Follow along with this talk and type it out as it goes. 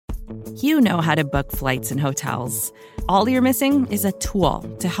You know how to book flights and hotels. All you're missing is a tool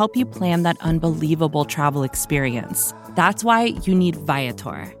to help you plan that unbelievable travel experience. That's why you need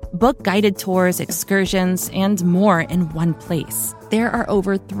Viator. Book guided tours, excursions, and more in one place. There are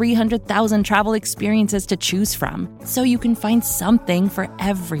over 300,000 travel experiences to choose from, so you can find something for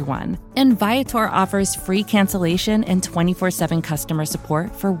everyone. And Viator offers free cancellation and 24/7 customer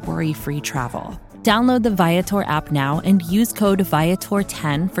support for worry-free travel. Download the Viator app now and use code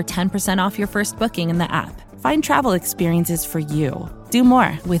Viator10 for 10% off your first booking in the app. Find travel experiences for you. Do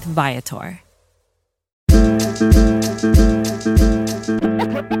more with Viator.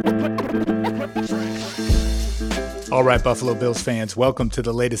 All right, Buffalo Bills fans, welcome to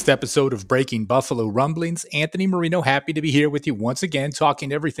the latest episode of Breaking Buffalo Rumblings. Anthony Marino, happy to be here with you once again,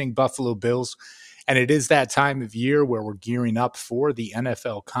 talking everything Buffalo Bills. And it is that time of year where we're gearing up for the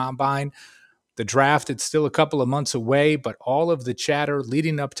NFL Combine. The draft, it's still a couple of months away, but all of the chatter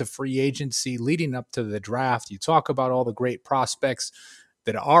leading up to free agency, leading up to the draft, you talk about all the great prospects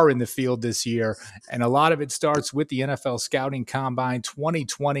that are in the field this year, and a lot of it starts with the NFL Scouting Combine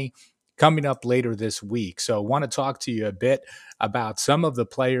 2020 coming up later this week. So I want to talk to you a bit about some of the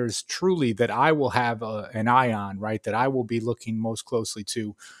players truly that I will have an eye on, right, that I will be looking most closely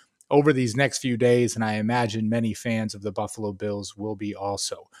to over these next few days, and I imagine many fans of the Buffalo Bills will be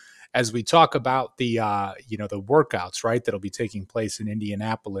also. As we talk about the workouts, right, that'll be taking place in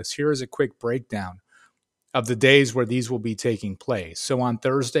Indianapolis, here is a quick breakdown of the days where these will be taking place. So on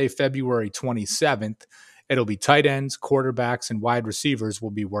Thursday, February 27th, it'll be tight ends, quarterbacks, and wide receivers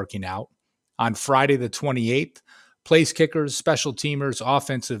will be working out. On Friday the 28th, place kickers, special teamers,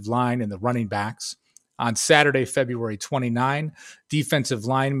 offensive line, and the running backs. On Saturday, February 29th, defensive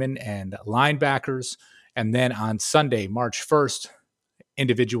linemen and linebackers. And then on Sunday, March 1st,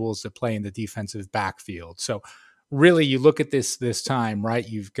 individuals that play in the defensive backfield. So really, you look at this time, right?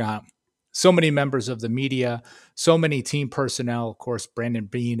 You've got so many members of the media, so many team personnel. Of course, Brandon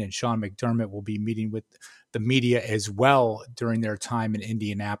Beane and Sean McDermott will be meeting with the media as well during their time in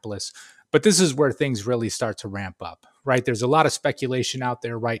Indianapolis. But this is where things really start to ramp up, right? There's a lot of speculation out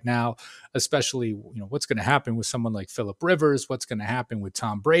there right now, especially, what's going to happen with someone like Phillip Rivers, what's going to happen with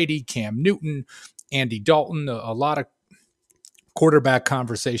Tom Brady, Cam Newton, Andy Dalton, a lot of quarterback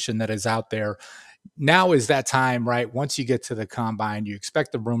conversation that is out there. Now is that time, right? Once you get to the combine, you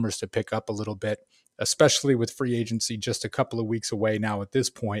expect the rumors to pick up a little bit, especially with free agency just a couple of weeks away now at this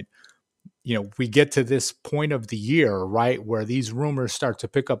point. We get to this point of the year, right, where these rumors start to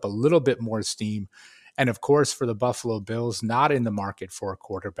pick up a little bit more steam. And of course, for the Buffalo Bills, not in the market for a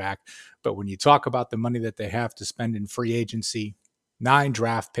quarterback. But when you talk about the money that they have to spend in free agency, 9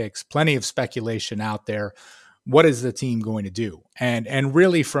 draft picks, plenty of speculation out there. What is the team going to do? And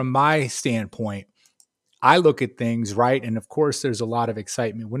really, from my standpoint, I look at things, right? And of course, there's a lot of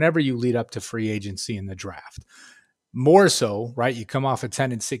excitement whenever you lead up to free agency in the draft. More so, right? You come off a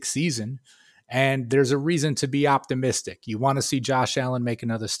 10-6 season, and there's a reason to be optimistic. You want to see Josh Allen make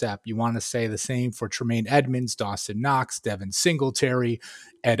another step. You want to say the same for Tremaine Edmonds, Dawson Knox, Devin Singletary,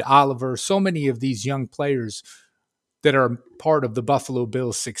 Ed Oliver. So many of these young players that are part of the Buffalo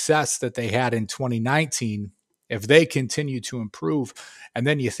Bills' success that they had in 2019, if they continue to improve, and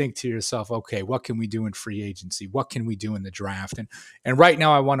then you think to yourself, okay, what can we do in free agency? What can we do in the draft? And right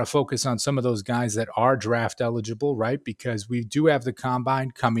now I want to focus on some of those guys that are draft eligible, right? Because we do have the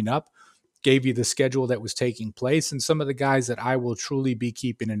combine coming up, gave you the schedule that was taking place, and some of the guys that I will truly be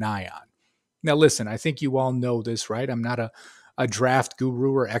keeping an eye on. Now, listen, I think you all know this, right? I'm not a draft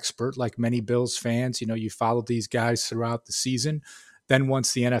guru or expert like many Bills fans. You follow these guys throughout the season. Then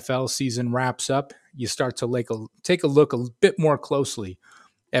once the NFL season wraps up, you start to take a look a bit more closely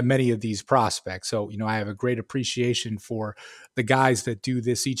at many of these prospects. So, I have a great appreciation for the guys that do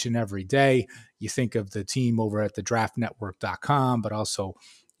this each and every day. You think of the team over at the draftnetwork.com, but also,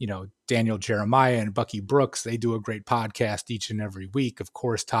 Daniel Jeremiah and Bucky Brooks, they do a great podcast each and every week. Of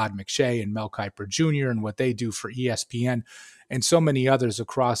course, Todd McShay and Mel Kiper Jr. and what they do for ESPN and so many others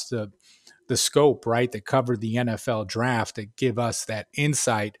across the scope, right, that cover the NFL draft, that give us that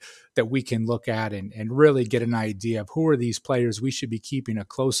insight that we can look at and really get an idea of who are these players we should be keeping a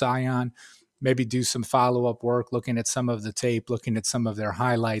close eye on, maybe do some follow-up work, looking at some of the tape, looking at some of their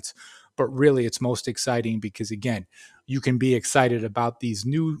highlights. But really, it's most exciting because, again, you can be excited about these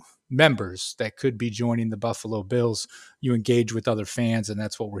new members that could be joining the Buffalo Bills. You engage with other fans, and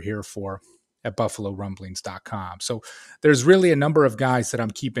that's what we're here for at BuffaloRumblings.com. So there's really a number of guys that I'm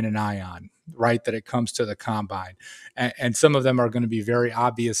keeping an eye on, right, that it comes to the combine. And some of them are going to be very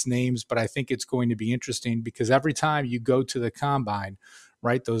obvious names, but I think it's going to be interesting because every time you go to the combine,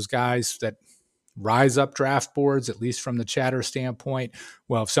 right, those guys that rise up draft boards, at least from the chatter standpoint.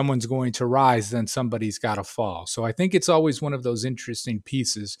 Well, if someone's going to rise, then somebody's got to fall. So I think it's always one of those interesting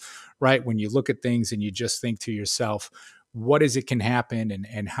pieces, right? When you look at things and you just think to yourself, what is it can happen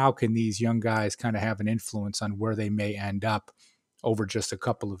and how can these young guys kind of have an influence on where they may end up over just a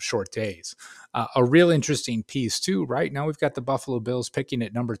couple of short days. A real interesting piece too, right? Now we've got the Buffalo Bills picking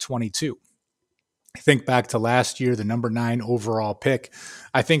at number 22. Think back to last year, the number 9 overall pick.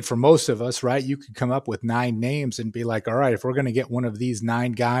 I think for most of us, right, you could come up with 9 names and be like, all right, if we're going to get one of these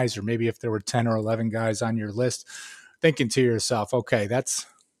 9 guys, or maybe if there were 10 or 11 guys on your list, thinking to yourself, okay, that's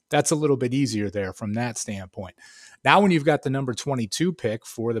a little bit easier there from that standpoint. Now, when you've got the number 22 pick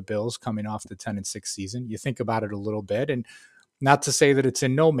for the Bills coming off the 10-6 season, you think about it a little bit, and not to say that it's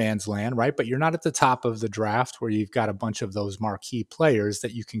in no man's land, right? But you're not at the top of the draft where you've got a bunch of those marquee players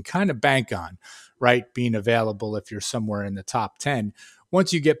that you can kind of bank on, right? Being available if you're somewhere in the top 10.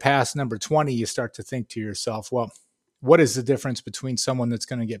 Once you get past number 20, you start to think to yourself, well, what is the difference between someone that's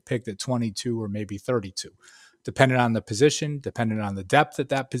going to get picked at 22 or maybe 32? Depending on the position, depending on the depth at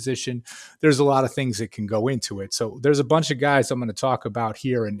that position, there's a lot of things that can go into it. So there's a bunch of guys I'm going to talk about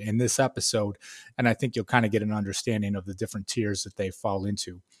here in this episode, and I think you'll kind of get an understanding of the different tiers that they fall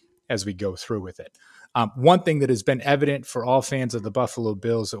into as we go through with it. One thing that has been evident for all fans of the Buffalo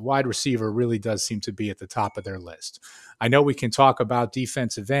Bills, that wide receiver really does seem to be at the top of their list. I know we can talk about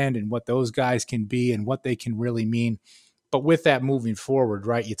defensive end and what those guys can be and what they can really mean, but with that moving forward,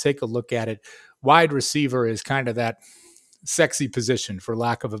 right, you take a look at it, wide receiver is kind of that sexy position, for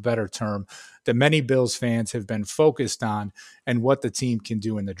lack of a better term, that many Bills fans have been focused on and what the team can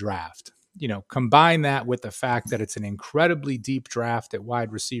do in the draft. You know, combine that with the fact that it's an incredibly deep draft at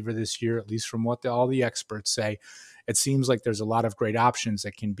wide receiver this year, at least from what all the experts say. It seems like there's a lot of great options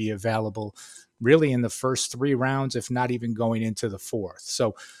that can be available really in the first 3 rounds, if not even going into the 4th.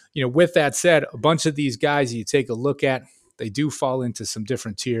 So, you know, with that said, a bunch of these guys you take a look at, they do fall into some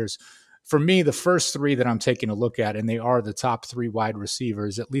different tiers. For me, the first 3 that I'm taking a look at, and they are the top 3 wide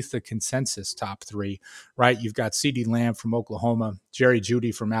receivers, at least the consensus top 3, right? You've got CeeDee Lamb from Oklahoma, Jerry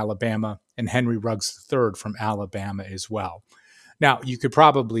Jeudy from Alabama, and Henry Ruggs III from Alabama as well. Now, you could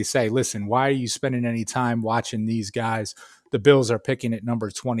probably say, listen, why are you spending any time watching these guys? The Bills are picking at number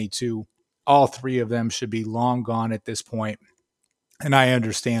 22. All 3 of them should be long gone at this point. And I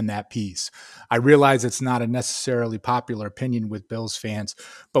understand that piece. I realize it's not a necessarily popular opinion with Bills fans,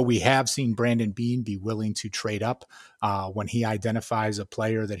 but we have seen Brandon Beane be willing to trade up when he identifies a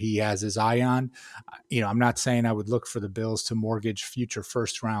player that he has his eye on. You know, I'm not saying I would look for the Bills to mortgage future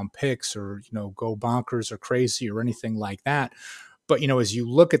first-round picks or, you know, go bonkers or crazy or anything like that. But, you know, as you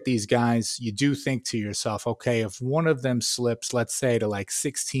look at these guys, you do think to yourself, okay, if one of them slips, let's say to like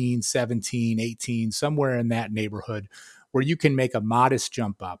 16, 17, 18, somewhere in that neighborhood, where you can make a modest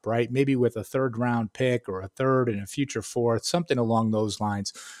jump up, right? Maybe with a 3rd round pick or a 3rd and a future 4th, something along those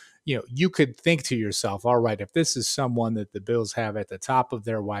lines. You know, you could think to yourself, all right, if this is someone that the Bills have at the top of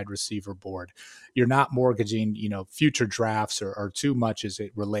their wide receiver board, you're not mortgaging, you know, future drafts or too much as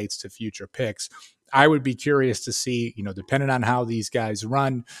it relates to future picks. I would be curious to see, you know, depending on how these guys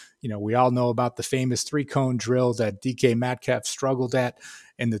run, you know, we all know about the famous 3-cone drill that DK Metcalf struggled at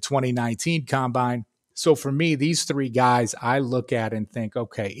in the 2019 combine. So for me, these 3 guys, I look at and think,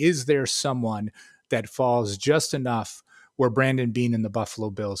 okay, is there someone that falls just enough where Brandon Beane and the Buffalo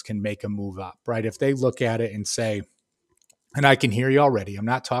Bills can make a move up, right? If they look at it and say, and I can hear you already, I'm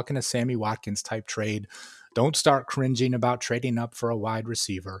not talking a Sammy Watkins type trade. Don't start cringing about trading up for a wide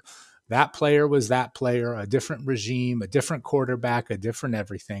receiver. That player was that player, a different regime, a different quarterback, a different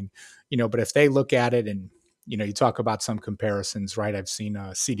everything, you know, but if they look at it and, you know, you talk about some comparisons, right? I've seen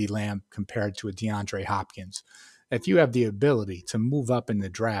CeeDee Lamb compared to a DeAndre Hopkins. If you have the ability to move up in the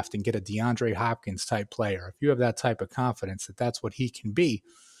draft and get a DeAndre Hopkins type player, if you have that type of confidence that that's what he can be,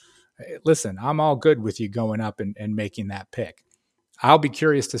 listen, I'm all good with you going up and making that pick. I'll be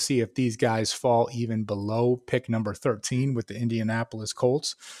curious to see if these guys fall even below pick number 13 with the Indianapolis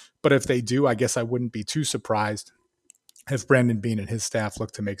Colts. But if they do, I guess I wouldn't be too surprised if Brandon Beane and his staff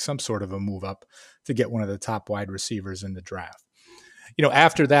look to make some sort of a move up to get one of the top wide receivers in the draft. You know,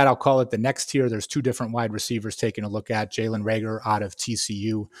 after that, I'll call it the next tier. There's 2 different wide receivers taking a look at: Jalen Reagor out of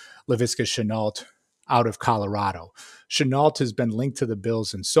TCU, Laviska Shenault out of Colorado. Shenault has been linked to the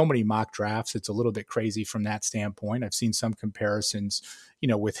Bills in so many mock drafts. It's a little bit crazy from that standpoint. I've seen some comparisons, you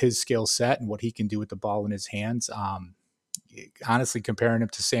know, with his skill set and what he can do with the ball in his hands. Honestly, comparing him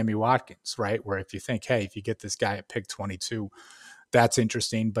to Sammy Watkins, right? Where if you think, hey, if you get this guy at pick 22, that's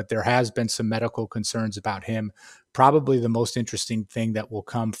interesting, but there has been some medical concerns about him. Probably the most interesting thing that will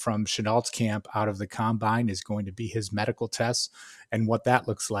come from Chenault's camp out of the combine is going to be his medical tests and what that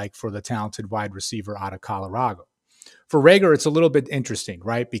looks like for the talented wide receiver out of Colorado. For Reagor, it's a little bit interesting,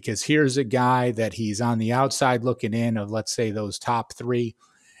 right? Because here's a guy that he's on the outside looking in of, let's say, those top three.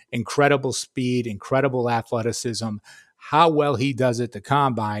 Incredible speed, incredible athleticism. How well he does at the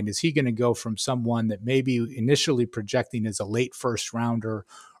combine, is he going to go from someone that maybe initially projecting as a late first rounder,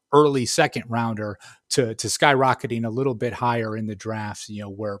 early second rounder to skyrocketing a little bit higher in the drafts,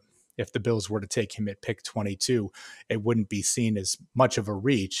 where if the Bills were to take him at pick 22, it wouldn't be seen as much of a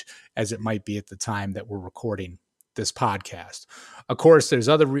reach as it might be at the time that we're recording this podcast. Of course, there's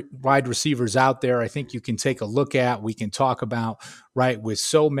other wide receivers out there I think you can take a look at, we can talk about, right? With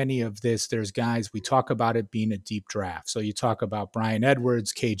so many of this, there's guys, we talk about it being a deep draft. So you talk about Bryan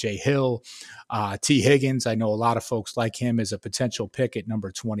Edwards, KJ Hill, T. Higgins. I know a lot of folks like him as a potential pick at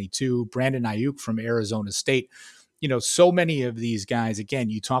number 22. Brandon Ayuk from Arizona State. So many of these guys, again,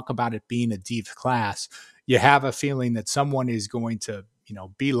 you talk about it being a deep class. You have a feeling that someone is going to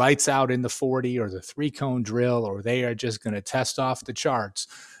be lights out in the 40 or the 3-cone drill, or they are just going to test off the charts,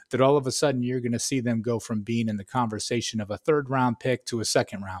 that all of a sudden you're going to see them go from being in the conversation of a 3rd-round pick to a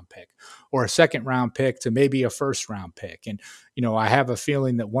 2nd-round pick, or a 2nd-round pick to maybe a 1st-round pick. And, I have a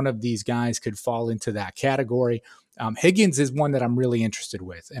feeling that one of these guys could fall into that category. Higgins is one that I'm really interested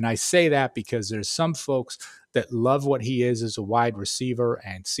with. And I say that because there's some folks that love what he is as a wide receiver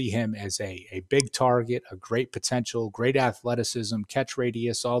and see him as a big target, a great potential, great athleticism, catch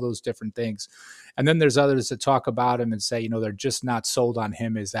radius, all those different things. And then there's others that talk about him and say, they're just not sold on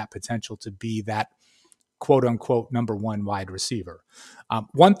him as that potential to be that quote unquote number one wide receiver.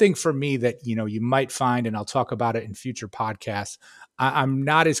 One thing for me that, you might find, and I'll talk about it in future podcasts, I'm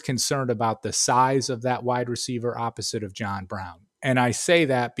not as concerned about the size of that wide receiver opposite of John Brown. And I say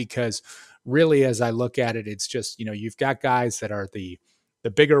that because really, as I look at it, it's just, you've got guys that are the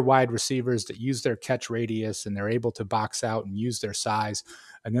bigger wide receivers that use their catch radius and they're able to box out and use their size.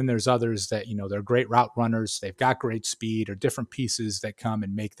 And then there's others that, they're great route runners. They've got great speed, or different pieces that come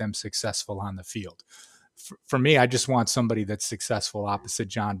and make them successful on the field. For me, I just want somebody that's successful opposite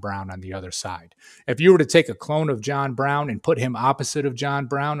John Brown on the other side. If you were to take a clone of John Brown and put him opposite of John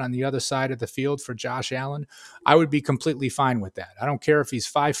Brown on the other side of the field for Josh Allen, I would be completely fine with that. I don't care if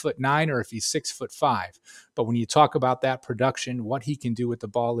he's 5'9" or if he's 6'5", but when you talk about that production, what he can do with the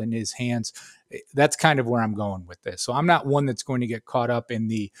ball in his hands, that's kind of where I'm going with this. So I'm not one that's going to get caught up in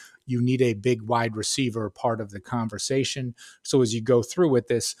the you need a big wide receiver part of the conversation. So as you go through with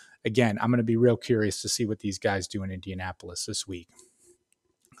this, again, I'm going to be real curious to see what these guys do in Indianapolis this week.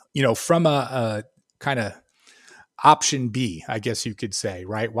 From a kind of option B, I guess you could say,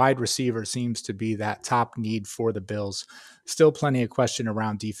 right? Wide receiver seems to be that top need for the Bills. Still plenty of question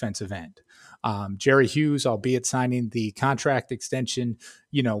around defensive end. Jerry Hughes, albeit signing the contract extension,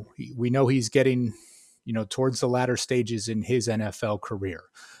 we know he's getting, towards the latter stages in his NFL career.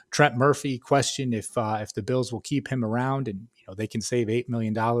 Trent Murphy, question if the Bills will keep him around, and they can save $8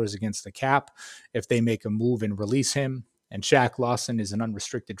 million against the cap if they make a move and release him. And Shaq Lawson is an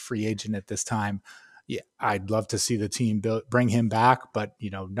unrestricted free agent at this time. Yeah, I'd love to see the team bring him back, but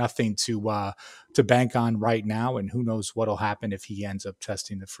nothing to bank on right now. And who knows what'll happen if he ends up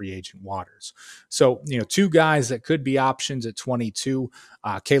testing the free agent waters. So, two guys that could be options at 22,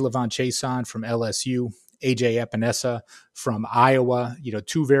 K'Lavon Chaisson from LSU, AJ Epinesa from Iowa,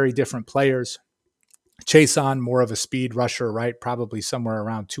 two very different players. Chaisson, more of a speed rusher, right? Probably somewhere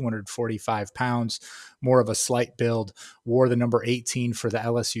around 245 pounds, more of a slight build, wore the number 18 for the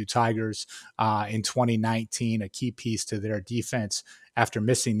LSU Tigers in 2019, a key piece to their defense after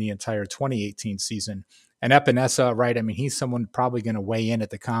missing the entire 2018 season. And Epinesa, right? I mean, he's someone probably going to weigh in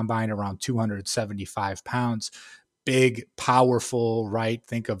at the combine around 275 pounds. Big, powerful, right?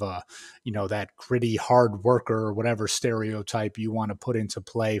 Think of that gritty, hard worker, or whatever stereotype you want to put into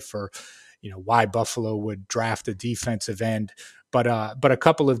play for, why Buffalo would draft a defensive end, but a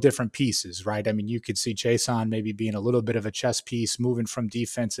couple of different pieces, right? I mean, you could see Chaisson maybe being a little bit of a chess piece, moving from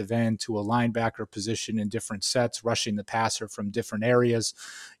defensive end to a linebacker position in different sets, rushing the passer from different areas,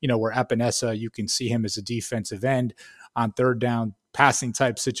 where Epinesa, you can see him as a defensive end on third down passing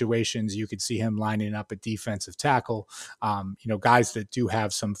type situations. You could see him lining up at defensive tackle, guys that do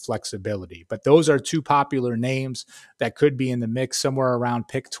have some flexibility. But those are two popular names that could be in the mix somewhere around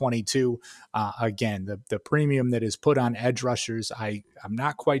pick 22. Again, the premium that is put on edge rushers, I'm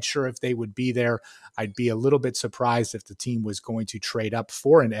not quite sure if they would be there. I'd be a little bit surprised if the team was going to trade up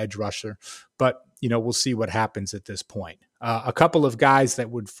for an edge rusher, but we'll see what happens at this point. A couple of guys that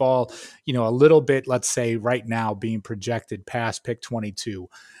would fall, a little bit, let's say right now being projected past pick 22,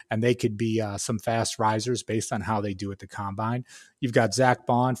 and they could be some fast risers based on how they do at the combine. You've got Zach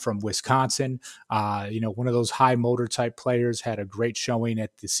Bond from Wisconsin, one of those high motor type players, had a great showing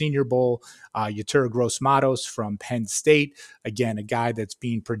at the Senior Bowl. Yetur Gross-Matos from Penn State, again, a guy that's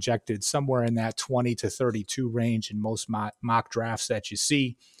being projected somewhere in that 20 to 32 range in most mock drafts that you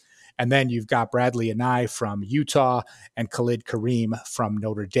see. And then you've got Bradley Anae from Utah and Khalid Kareem from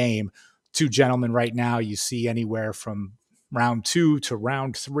Notre Dame. Two gentlemen right now you see anywhere from round 2 to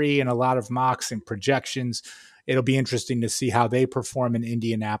round 3 in a lot of mocks and projections. It'll be interesting to see how they perform in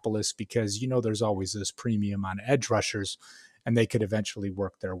Indianapolis because, there's always this premium on edge rushers, and they could eventually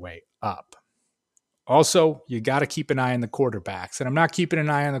work their way up. Also, you got to keep an eye on the quarterbacks. And I'm not keeping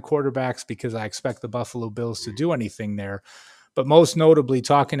an eye on the quarterbacks because I expect the Buffalo Bills to do anything there, but most notably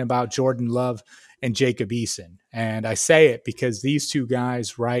talking about Jordan Love and Jacob Eason. And I say it because these two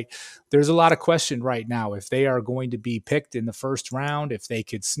guys, right, there's a lot of question right now if they are going to be picked in the first round, if they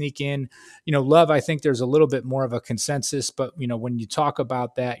could sneak in. Love, I think there's a little bit more of a consensus, but, when you talk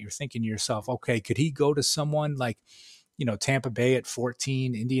about that, you're thinking to yourself, okay, could he go to someone like, Tampa Bay at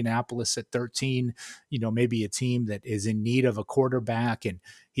 14, Indianapolis at 13, maybe a team that is in need of a quarterback and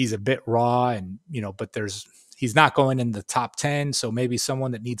he's a bit raw and, but he's not going in the top 10. So maybe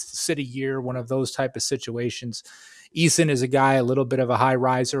someone that needs to sit a year, one of those type of situations. Eason is a guy, a little bit of a high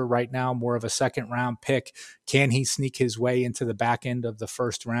riser right now, more of a second round pick. Can he sneak his way into the back end of the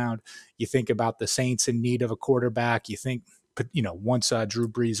first round? You think about the Saints in need of a quarterback. You think, once Drew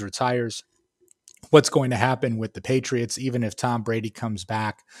Brees retires, what's going to happen with the Patriots, even if Tom Brady comes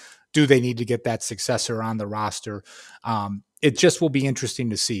back? Do they need to get that successor on the roster? It just will be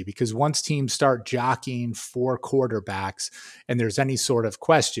interesting to see because once teams start jockeying for quarterbacks and there's any sort of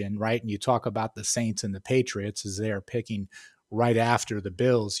question, right? And you talk about the Saints and the Patriots as they are picking right after the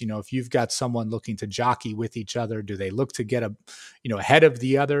Bills, if you've got someone looking to jockey with each other, do they look to get ahead of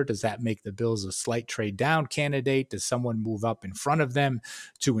the other? Does that make the Bills a slight trade down candidate? Does someone move up in front of them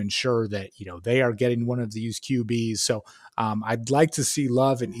to ensure that, they are getting one of these QBs? So I'd like to see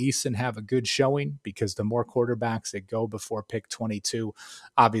Love and Eason have a good showing because the more quarterbacks that go before pick 22,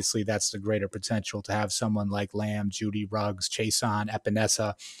 obviously that's the greater potential to have someone like Lamb, Judy Ruggs, Chason,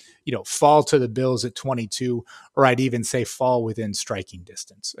 Epinesa, fall to the Bills at 22, or I'd even say fall within striking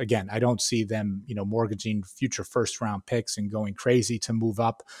distance. Again, I don't see them, mortgaging future first round picks and going crazy to move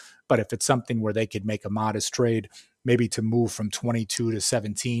up. But if it's something where they could make a modest trade, maybe to move from 22 to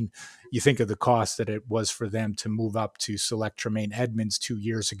 17, you think of the cost that it was for them to move up to select Tremaine Edmonds 2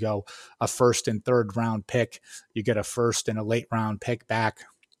 years ago, a first and third round pick. You get a first and a late round pick back.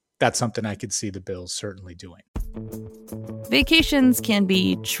 That's something I could see the Bills certainly doing. Vacations can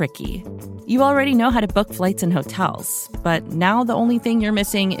be tricky. You already know how to book flights and hotels, but now the only thing you're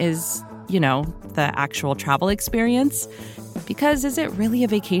missing is, the actual travel experience. Because is it really a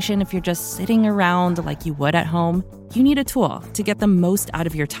vacation if you're just sitting around like you would at home? You need a tool to get the most out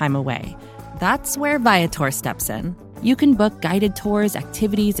of your time away. That's where Viator steps in. You can book guided tours,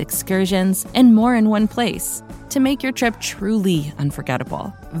 activities, excursions, and more in one place to make your trip truly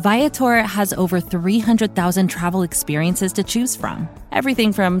unforgettable. Viator has over 300,000 travel experiences to choose from.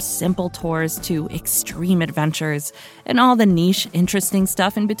 Everything from simple tours to extreme adventures and all the niche, interesting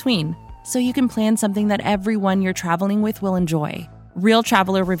stuff in between. So you can plan something that everyone you're traveling with will enjoy. Real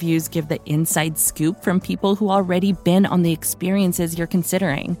traveler reviews give the inside scoop from people who already been on the experiences you're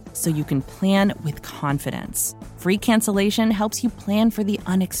considering, so you can plan with confidence. Free cancellation helps you plan for the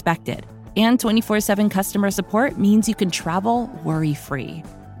unexpected. And 24/7 customer support means you can travel worry-free.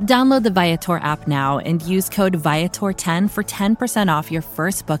 Download the Viator app now and use code Viator10 for 10% off your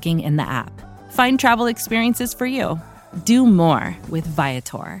first booking in the app. Find travel experiences for you. Do more with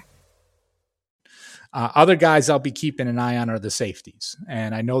Viator. Other guys I'll be keeping an eye on are the safeties.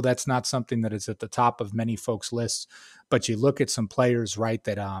 And I know that's not something that is at the top of many folks' lists, but you look at some players, right,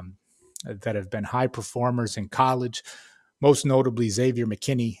 that have been high performers in college, most notably Xavier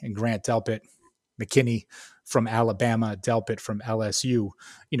McKinney and Grant Delpit. McKinney from Alabama, Delpit from LSU,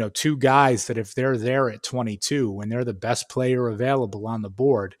 two guys that if they're there at 22 and they're the best player available on the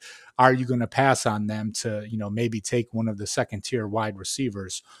board, are you going to pass on them to, maybe take one of the second tier wide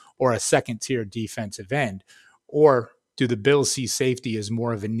receivers or a second tier defensive end? Or do the Bills see safety as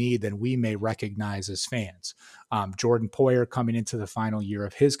more of a need than we may recognize as fans? Jordan Poyer coming into the final year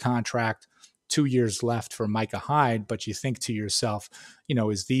of his contract, 2 years left for Micah Hyde, but you think to yourself,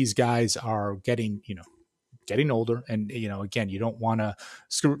 as these guys are getting, getting older. And, again, you don't want to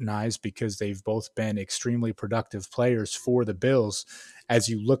scrutinize because they've both been extremely productive players for the Bills. As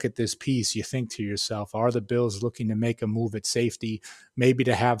you look at this piece, you think to yourself, are the Bills looking to make a move at safety, maybe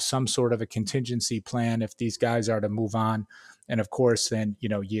to have some sort of a contingency plan if these guys are to move on? And of course, then,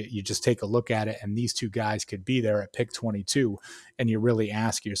 you just take a look at it, and these two guys could be there at pick 22. And you really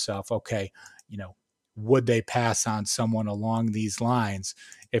ask yourself, okay, would they pass on someone along these lines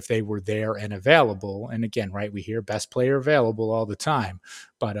if they were there and available? And again, right, we hear best player available all the time,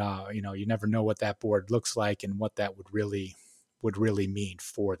 but you never know what that board looks like and what that would really mean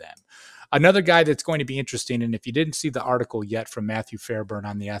for them. Another guy that's going to be interesting, and if you didn't see the article yet from Matthew Fairburn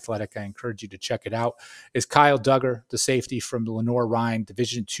on The Athletic, I encourage you to check it out, is Kyle Duggar, the safety from Lenoir-Rhyne,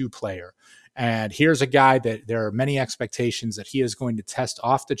 Division II player. And here's a guy that there are many expectations that he is going to test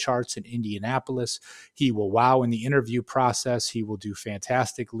off the charts in Indianapolis. He will wow in the interview process. He will do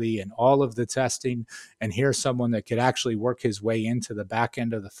fantastically in all of the testing. And here's someone that could actually work his way into the back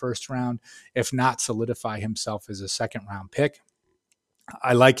end of the first round, if not solidify himself as a second-round pick.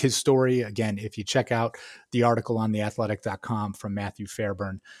 I like his story. Again, if you check out the article on theathletic.com from Matthew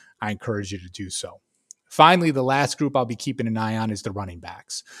Fairburn, I encourage you to do so. Finally, the last group I'll be keeping an eye on is the running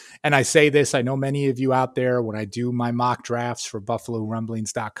backs. And I say this, I know many of you out there, when I do my mock drafts for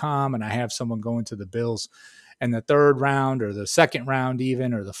BuffaloRumblings.com and I have someone going to the Bills in the third round or the second round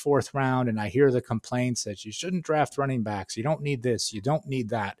even, or the fourth round, and I hear the complaints that you shouldn't draft running backs. You don't need this. You don't need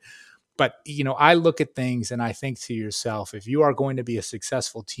that. But, I look at things and I think to yourself, if you are going to be a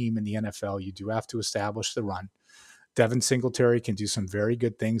successful team in the NFL, you do have to establish the run. Devin Singletary can do some very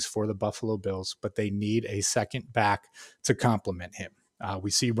good things for the Buffalo Bills, but they need a second back to complement him.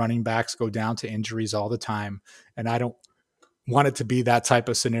 We see running backs go down to injuries all the time, and I don't want it to be that type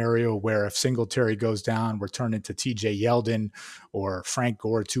of scenario where if Singletary goes down, we're turned into TJ Yeldon or Frank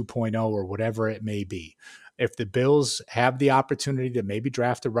Gore 2.0 or whatever it may be. If the Bills have the opportunity to maybe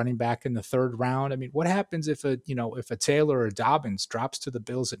draft a running back in the third round, I mean, what happens if a Taylor or Dobbins drops to the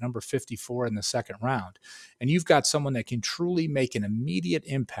Bills at number 54 in the second round, and you've got someone that can truly make an immediate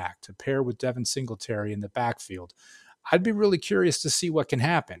impact to pair with Devin Singletary in the backfield? I'd be really curious to see what can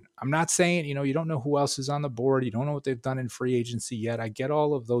happen. I'm not saying, you don't know who else is on the board. You don't know what they've done in free agency yet. I get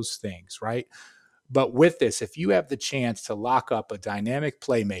all of those things, right? But with this, if you have the chance to lock up a dynamic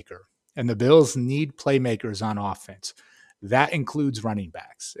playmaker, and the Bills need playmakers on offense, that includes running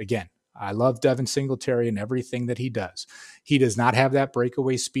backs. Again, I love Devin Singletary and everything that he does. He does not have that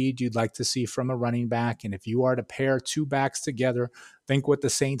breakaway speed you'd like to see from a running back. And if you are to pair two backs together, think what the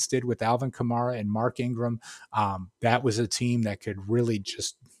Saints did with Alvin Kamara and Mark Ingram. That was a team that could really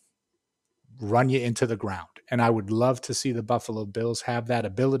just run you into the ground. And I would love to see the Buffalo Bills have that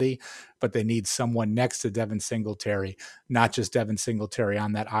ability, but they need someone next to Devin Singletary, not just Devin Singletary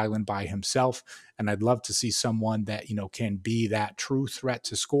on that island by himself. And I'd love to see someone that, can be that true threat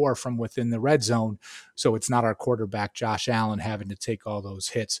to score from within the red zone. So it's not our quarterback, Josh Allen, having to take all those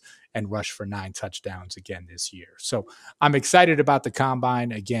hits and rush for 9 touchdowns again this year. So I'm excited about the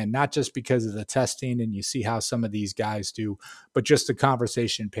combine, again, not just because of the testing and you see how some of these guys do, but just the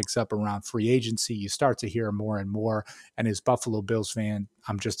conversation picks up around free agency. You start to hear more and more. And as Buffalo Bills fan,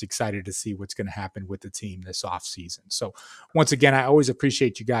 I'm just excited to see what's going to happen with the team this offseason. So once again, I always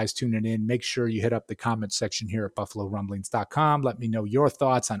appreciate you guys tuning in. Make sure you hit up the comment section here at BuffaloRumblings.com. Let me know your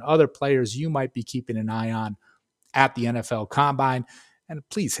thoughts on other players you might be keeping an eye on at the NFL Combine. And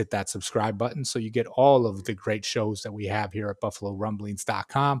please hit that subscribe button so you get all of the great shows that we have here at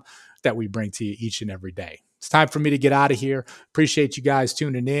BuffaloRumblings.com that we bring to you each and every day. It's time for me to get out of here. Appreciate you guys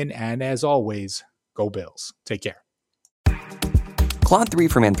tuning in. And as always, go Bills. Take care. Claude 3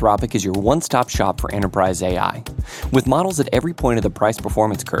 from Anthropic is your one-stop shop for enterprise AI. With models at every point of the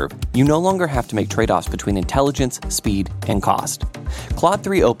price-performance curve, you no longer have to make trade-offs between intelligence, speed, and cost. Claude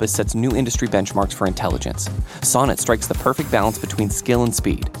 3 Opus sets new industry benchmarks for intelligence. Sonnet strikes the perfect balance between skill and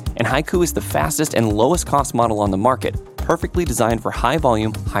speed. And Haiku is the fastest and lowest-cost model on the market, perfectly designed for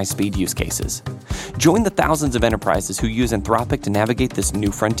high-volume, high-speed use cases. Join the thousands of enterprises who use Anthropic to navigate this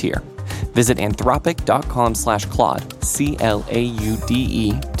new frontier. Visit anthropic.com/Claude,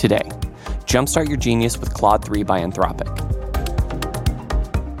 CLAUDE, today. Jumpstart your genius with Claude 3 by Anthropic.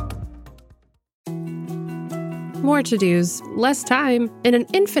 More to-dos, less time, and an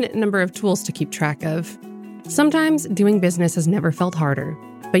infinite number of tools to keep track of. Sometimes doing business has never felt harder,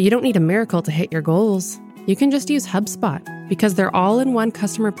 but you don't need a miracle to hit your goals. You can just use HubSpot, because their all-in-one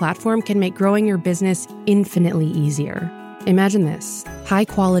customer platform can make growing your business infinitely easier. Imagine this: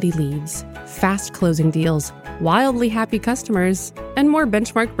 high-quality leads, fast closing deals, wildly happy customers, and more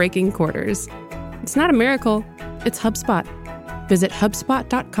benchmark-breaking quarters. It's not a miracle, it's HubSpot. Visit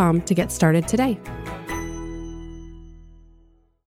HubSpot.com to get started today.